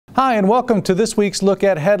Hi, and welcome to this week's look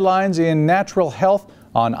at headlines in natural health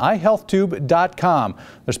on iHealthTube.com.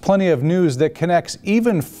 There's plenty of news that connects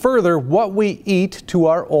even further what we eat to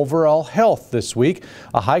our overall health this week.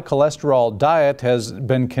 A high cholesterol diet has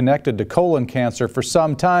been connected to colon cancer for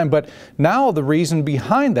some time, but now the reason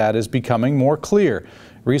behind that is becoming more clear.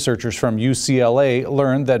 Researchers from UCLA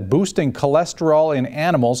learned that boosting cholesterol in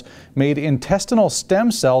animals made intestinal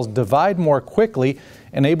stem cells divide more quickly,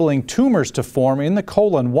 enabling tumors to form in the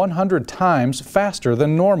colon 100 times faster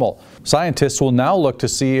than normal. Scientists will now look to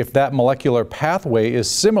see if that molecular pathway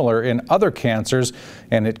is similar in other cancers,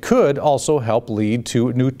 and it could also help lead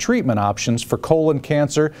to new treatment options for colon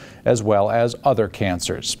cancer as well as other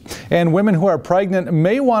cancers. And women who are pregnant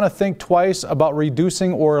may want to think twice about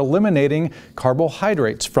reducing or eliminating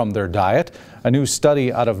carbohydrates from their diet. A new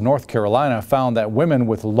study out of North Carolina found that women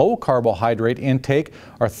with low carbohydrate intake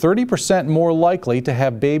are 30% more likely to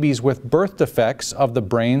have babies with birth defects of the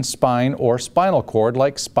brain, spine, or spinal cord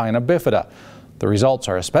like spina bifida. The results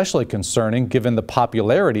are especially concerning given the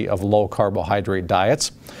popularity of low carbohydrate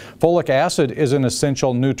diets. Folic acid is an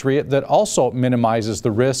essential nutrient that also minimizes the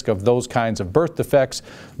risk of those kinds of birth defects,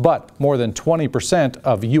 but more than 20%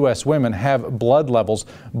 of U.S. women have blood levels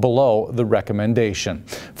below the recommendation.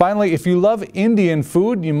 Finally, if you love Indian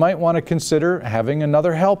food, you might want to consider having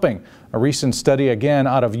another helping. A recent study again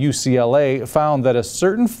out of UCLA found that a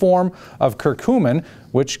certain form of curcumin,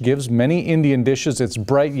 which gives many Indian dishes its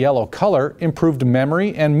bright yellow color, improved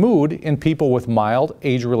memory and mood in people with mild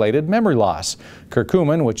age-related memory loss.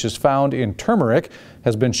 Curcumin, which is found in turmeric,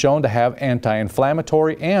 has been shown to have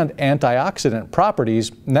anti-inflammatory and antioxidant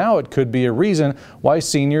properties. Now it could be a reason why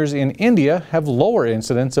seniors in India have lower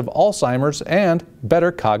incidence of Alzheimer's and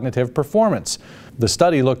better cognitive performance. The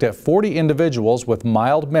study looked at 40 individuals with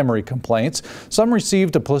mild memory complaints. Some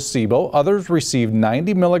received a placebo, others received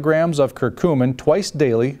 90 milligrams of curcumin twice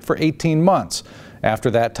daily for 18 months.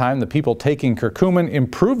 After that time, the people taking curcumin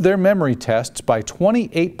improved their memory tests by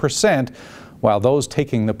 28%, while those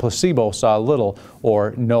taking the placebo saw little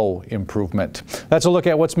or no improvement. That's a look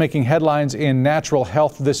at what's making headlines in natural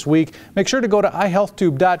health this week. Make sure to go to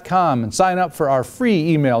iHealthTube.com and sign up for our free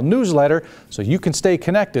email newsletter so you can stay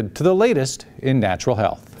connected to the latest in natural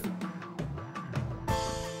health.